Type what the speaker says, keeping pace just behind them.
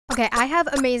Okay, I have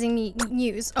amazing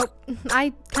news. Oh,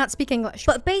 I can't speak English.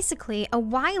 But basically, a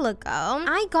while ago,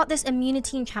 I got this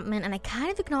immunity enchantment and I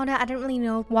kind of ignored it. I didn't really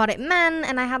know what it meant,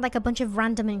 and I had like a bunch of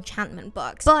random enchantment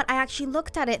books. But I actually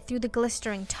looked at it through the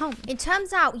glistering tome. It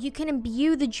turns out you can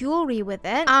imbue the jewelry with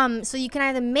it. So you can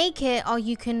either make it or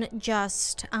you can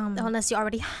just, unless you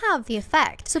already have the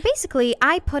effect. So basically,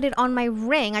 I put it on my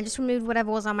ring. I just removed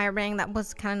whatever was on my ring that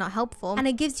was kind of not helpful. And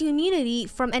it gives you immunity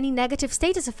from any negative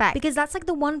status effect, because that's like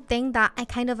the one thing that I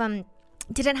kind of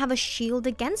didn't have a shield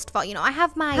against for. You know, I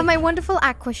have my wonderful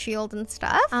aqua shield and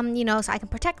stuff, you know, so I can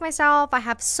protect myself. I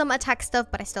have some attack stuff,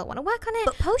 but I still want to work on it.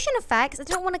 But potion effects, I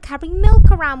don't want to carry milk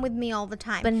around with me all the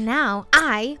time. But now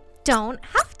I don't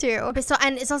have to. So,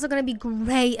 and it's also going to be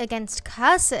great against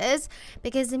curses,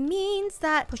 because it means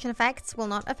that potion effects will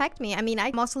not affect me. I mean,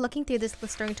 I'm also looking through this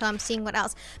glistering tome, seeing what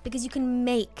else, because you can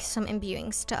make some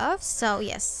imbuing stuff. So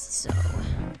yes, so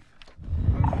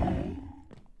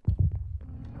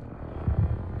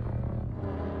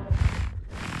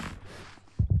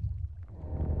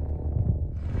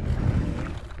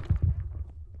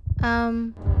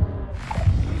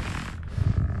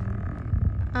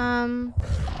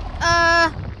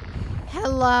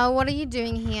hello, what are you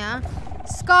doing here?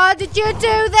 Scott, did you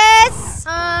do this?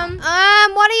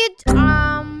 What are you,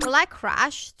 well, I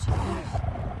crashed.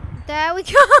 There we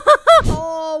go.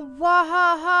 Oh,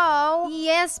 whoa.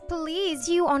 Yes, please.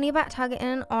 You only about targeting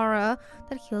an aura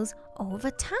that heals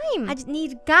over time. I just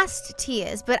need ghast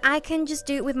tears, but I can just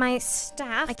do it with my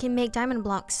staff. I can make diamond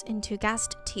blocks into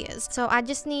ghast tears. So I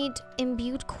just need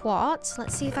imbued quartz.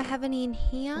 Let's see if I have any in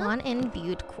here. 1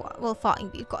 imbued quartz. Well, 4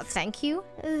 imbued quartz. Thank you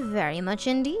very much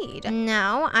indeed.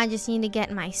 Now I just need to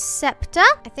get my scepter.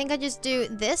 I think I just do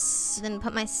this, then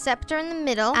put my scepter in the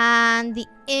middle and the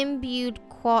imbued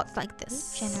quartz like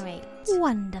this. Generate.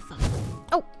 Wonderful.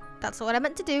 Oh, that's what I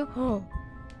meant to do. Oh.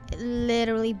 It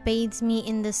literally bathes me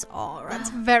in this aura. That's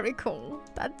very cool.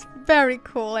 That's very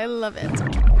cool. I love it.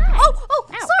 Oh,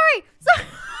 sorry.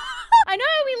 I know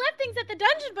we left things at the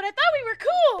dungeon, but I thought we were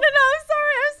cool. No, I'm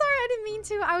sorry. I didn't mean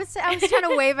to. I was trying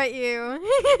to wave at you.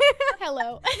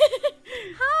 Hello.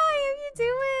 Hi, how you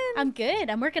doing? I'm good.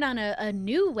 I'm working on a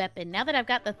new weapon now that I've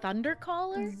got the thunder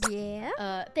collar.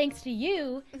 Yeah. Thanks to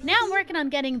you. Now I'm working on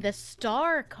getting the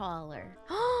star collar,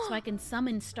 so I can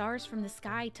summon stars from the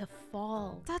sky to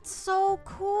fall. That's so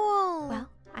cool. Well,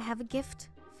 I have a gift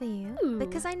for you. Ooh.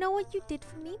 Because I know what you did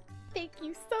for me. Thank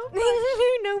you so much.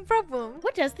 No problem.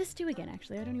 What does this do again,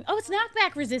 actually? I don't even... Oh, it's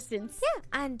knockback resistance.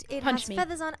 Yeah, and it has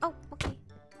feathers on... Oh, okay.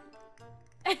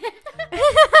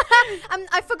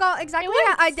 I forgot exactly.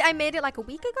 I made it like a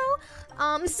week ago.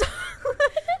 So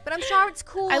but I'm sure it's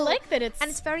cool. I like that it's... And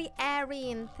it's very airy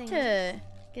and things. To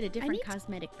get a different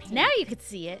cosmetic paint. Now you could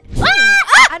see it.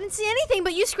 I didn't see anything,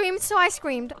 but you screamed, so I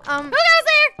screamed. Who goes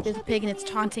there? There's a pig and it's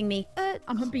taunting me.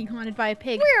 I'm being haunted by a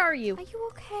pig. Where are you? Are you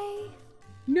okay?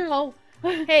 No.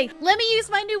 Hey, let me use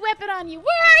my new weapon on you. Where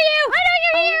are you? I know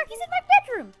you're here. He's in my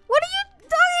bedroom. What are you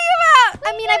talking about?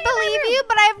 I mean, I believe you,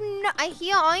 but I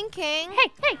hear oinking.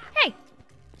 Hey.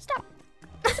 Stop.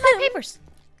 These are my papers.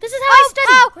 This is how I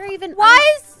study.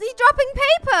 Why is he dropping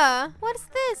paper? What is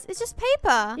this? It's just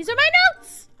paper. These are my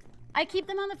notes. I keep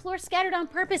them on the floor scattered on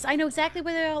purpose. I know exactly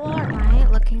where they all are. Right,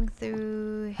 looking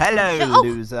through... Hello,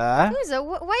 loser. Loser?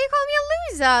 Why are you calling me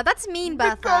a loser? That's mean,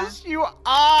 Bertha. Because you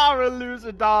are a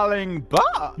loser, darling.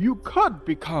 But you could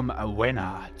become a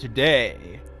winner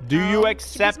today. Do you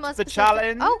accept the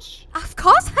challenge? Oh, of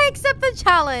course I accept the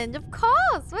challenge. Of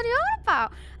course. What are you on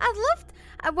about? I'd love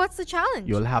to... what's the challenge?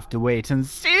 You'll have to wait and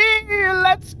see.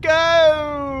 Let's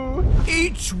go.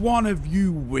 Each one of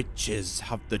you witches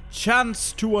have the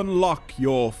chance to unlock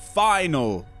your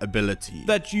final ability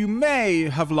that you may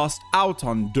have lost out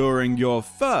on during your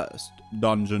first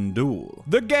dungeon duel.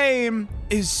 The game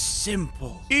is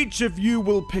simple. Each of you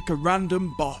will pick a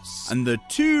random boss, and the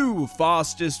 2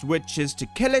 fastest witches to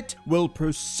kill it will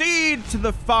proceed to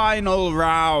the final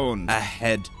round. A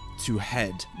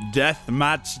head-to-head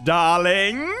deathmatch,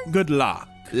 darling. Good luck.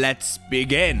 Let's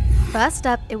begin. First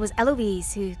up, it was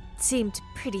Eloise, who seemed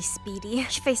pretty speedy.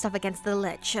 She faced off against the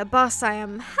Lich, a boss I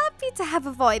am happy to have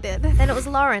avoided. Then it was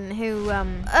Lauren, who,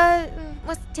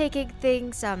 was taking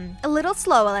things, a little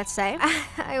slower, let's say.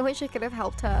 I wish I could have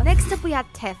helped her. Next up, we had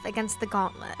Tiff against the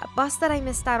Gauntlet, a boss that I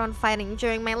missed out on fighting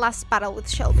during my last battle with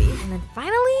Shelby. And then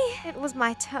finally, it was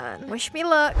my turn. Wish me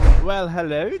luck. Well,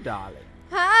 hello, darling.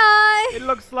 Hi! It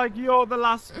looks like you're the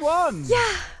last one.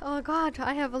 Yeah. Oh god,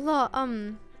 I have a lot.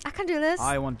 I can do this.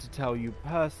 I want to tell you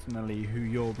personally who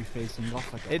you'll be facing off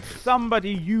against. It's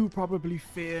somebody you probably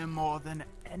fear more than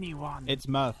anyone. It's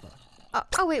Bertha.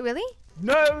 Oh wait, really?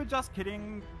 No, just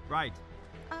kidding. Right.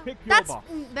 Pick your boss.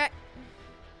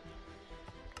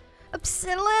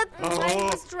 Priscilla, I'm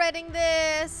just dreading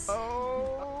this.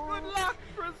 Oh, good luck,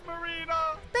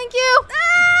 prismarina. Thank you.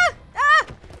 Ah! Ah!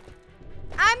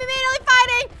 I'm immediately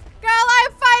fighting. Girl,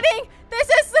 I'm fighting. This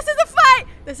is a fight.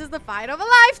 This is the fight of a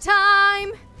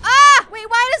lifetime. Ah! Wait,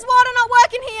 why does water not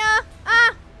work in here?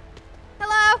 Ah!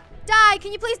 Hello? Die.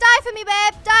 Can you please die for me,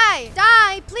 babe? Die.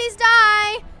 Die. Please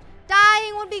die.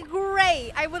 Dying would be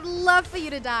great. I would love for you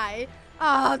to die.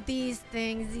 Oh, these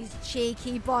things, these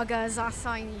cheeky buggers. I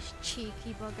saw these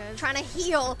cheeky buggers. Trying to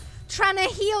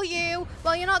heal you.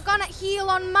 Well, you're not gonna heal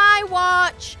on my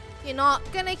watch. You're not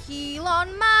gonna heal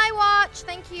on my watch.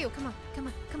 Thank you. Come on, come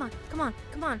on, come on, come on,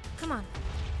 come on, come on.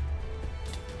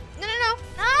 No, no, no,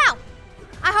 no.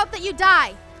 I hope that you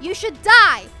die. You should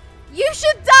die. You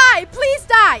should die. Please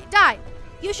die. Die.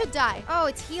 You should die. Oh,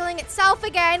 it's healing itself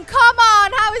again. Come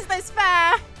on. How is this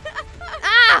fair?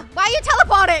 Ah, why are you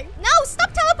teleporting? No,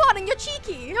 stop teleporting. You're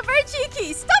cheeky. You're very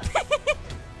cheeky. Stop it.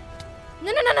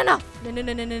 No, no, no, no, no. No, no,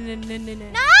 no, no, no, no, no, no,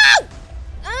 no. No!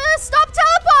 Stop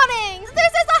teleporting.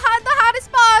 This is the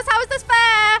hardest boss. How is this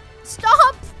fair?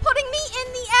 Stop putting me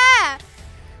in the air.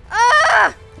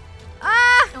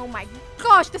 Oh my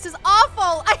gosh, this is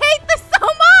awful. I hate this so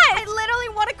much. I literally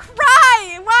want to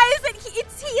cry. Why is it?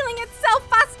 It's healing itself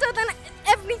faster than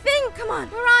everything. Come on.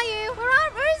 Where are you?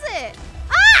 Where is it?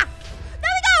 Ah! There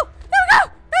we go. There we go.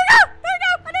 There we go. There we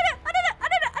go. I did it. I did it. I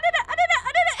did it. I did it. I did it.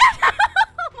 I did it.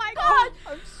 Oh my gosh.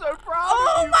 I'm so proud of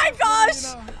Oh you, my gosh.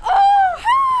 prismarina.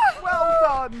 Oh. Well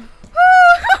done.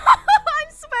 I'm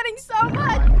sweating so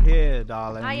much. I'm here,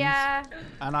 darlings. Hiya.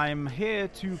 And I'm here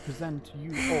to present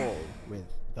you all with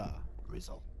the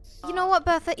results. You know what,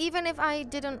 Bertha? Even if I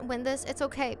didn't win this, it's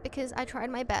okay because I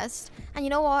tried my best. And you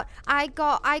know what? I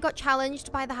got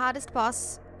challenged by the hardest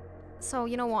boss. So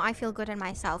you know what? I feel good in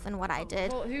myself and what I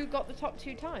did. Well, who got the top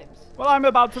 2 times? Well, I'm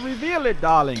about to reveal it,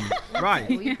 darling. Right.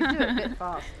 Well, you can do it a bit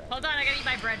faster. Hold on, I gotta eat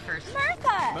my bread first. Bertha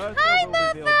Hi, will reveal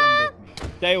them Bertha. with me.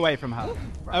 Stay away from her.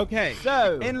 Okay,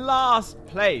 so in last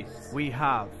place we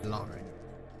have Lauren.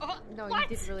 No, What?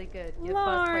 you did really good. You're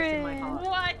first place in my heart.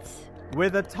 What?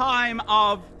 With a time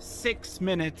of 6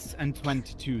 minutes and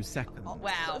 22 seconds.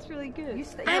 Wow. That's really good.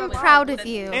 I'm proud of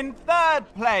you. In third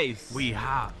place we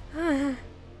have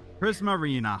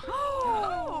Prismarina.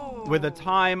 With a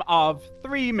time of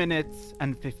 3 minutes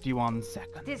and 51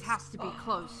 seconds. This has to be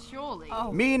close, surely.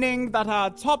 Meaning that our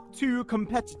top 2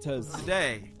 competitors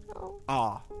today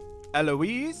are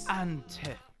Eloise and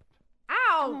Tiff.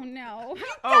 Oh no.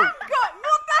 Oh, What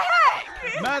the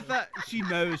heck? Bertha, she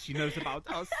knows about us. She knows about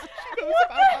us.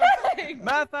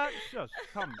 Bertha, shush,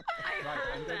 come. Right,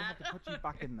 I'm going to have to put you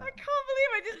back in there. I can't believe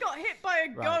I just got hit by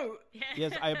a Right. goat.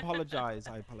 Yes, I apologize.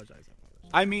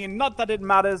 I mean, not that it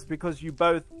matters because you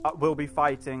both will be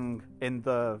fighting in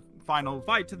the final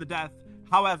fight to the death.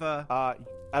 However,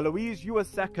 Eloise, you were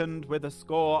second with a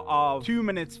score of 2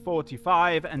 minutes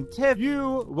 45, and Tiff,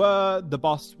 you were the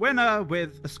boss winner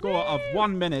with a score of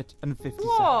 1 minute and 50 seconds.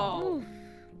 Ooh,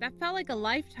 that felt like a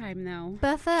lifetime though.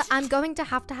 Bertha, I'm going to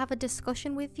have a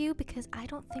discussion with you because I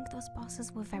don't think those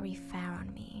bosses were very fair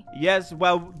on me. Yes,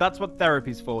 well, that's what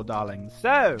therapy's for, darling.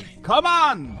 So, come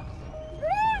on!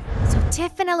 So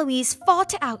Tiff and Eloise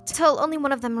fought it out till only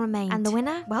one of them remained. And the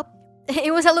winner? Well,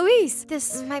 it was Eloise.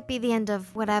 This might be the end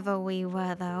of whatever we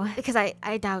were, though. Because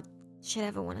I doubt she'd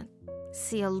ever want to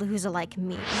see a loser like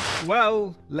me.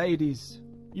 Well, ladies,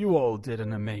 you all did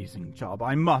an amazing job.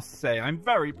 I must say, I'm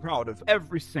very proud of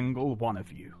every single one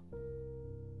of you.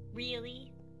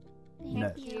 Really? No.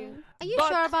 Are you But-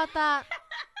 sure about that?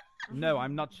 No,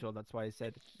 I'm not sure. That's why I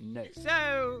said no.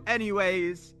 So,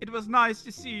 anyways, it was nice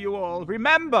to see you all.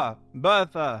 Remember,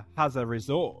 Bertha has a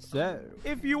resort. So,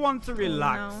 if you want to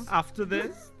relax after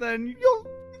this, then you're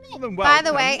more than welcome. By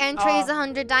the way, entry is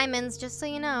 100 diamonds, just so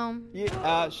you know.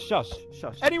 Yeah, shush.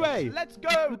 Anyway, let's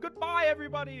go. Goodbye,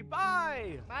 everybody.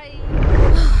 Bye. Bye.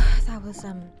 That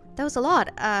was a lot.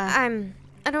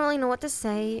 I don't really know what to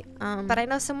say, but I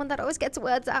know someone that always gets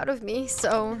words out of me,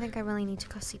 so I think I really need to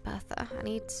go see Bertha. I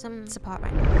need some support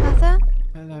right now. Bertha?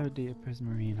 Hello, dear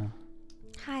Prismarina.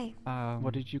 Hi.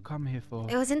 What did you come here for?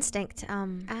 It was instinct.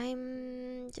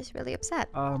 I'm just really upset.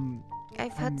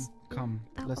 I've had... Come,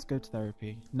 Oh. let's go to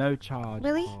therapy. No charge,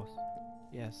 Really? of course.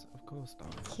 Yes, of course,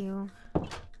 darling. Thank you. Come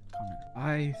in.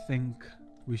 I think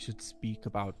we should speak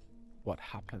about what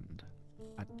happened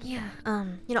at the Yeah.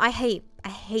 You know, I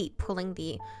hate pulling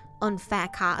the unfair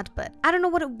card, but I don't know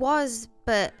what it was,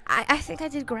 but I think I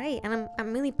did great, and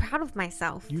I'm really proud of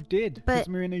myself. You did, But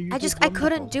Prismarina, you I did couldn't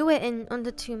wonderful. do it in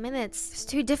under 2 minutes. It's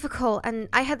too difficult, and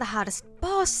I had the hardest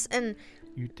boss, and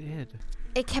You did.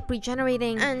 It kept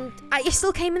regenerating, and I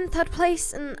still came in 3rd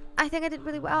place, and I think I did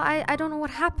really well. I don't know what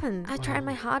happened. I tried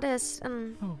my hardest,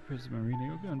 and... Oh, Prismarina,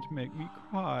 you're going to make me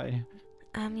cry.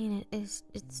 I mean, it's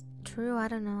true. I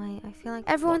don't know. I feel like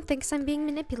everyone thinks I'm being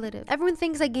manipulative. Everyone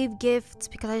thinks I give gifts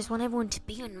because I just want everyone to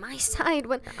be on my side.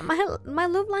 When my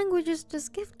love language is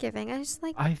just gift giving. I just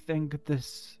like. I think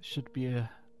this should be a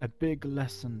big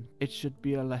lesson. It should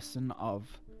be a lesson of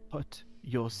put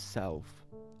yourself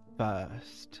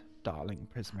first, darling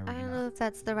Prismarina. I don't know if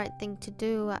that's the right thing to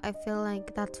do. I feel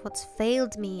like that's what's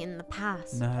failed me in the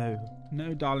past.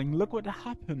 No, darling. Look what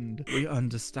happened. We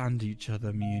understand each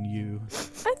other, me and you.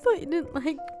 I thought you didn't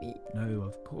like me. No,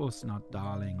 of course not,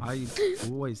 darling. I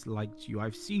always liked you.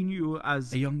 I've seen you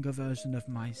as A younger version of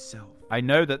myself. I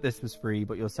know that this was free,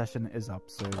 but your session is up,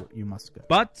 so you must go.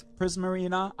 But,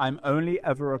 Prismarina, I'm only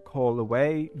ever a call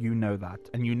away. You know that.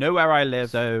 And you know where I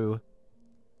live, so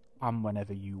come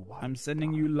whenever you want. I'm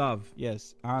sending you love.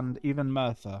 Yes, and even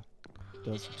Bertha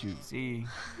does too. See,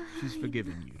 she's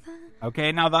forgiven you.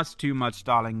 Okay, now that's too much,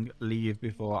 darling. Leave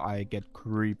before I get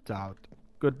creeped out.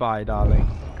 Goodbye, darling.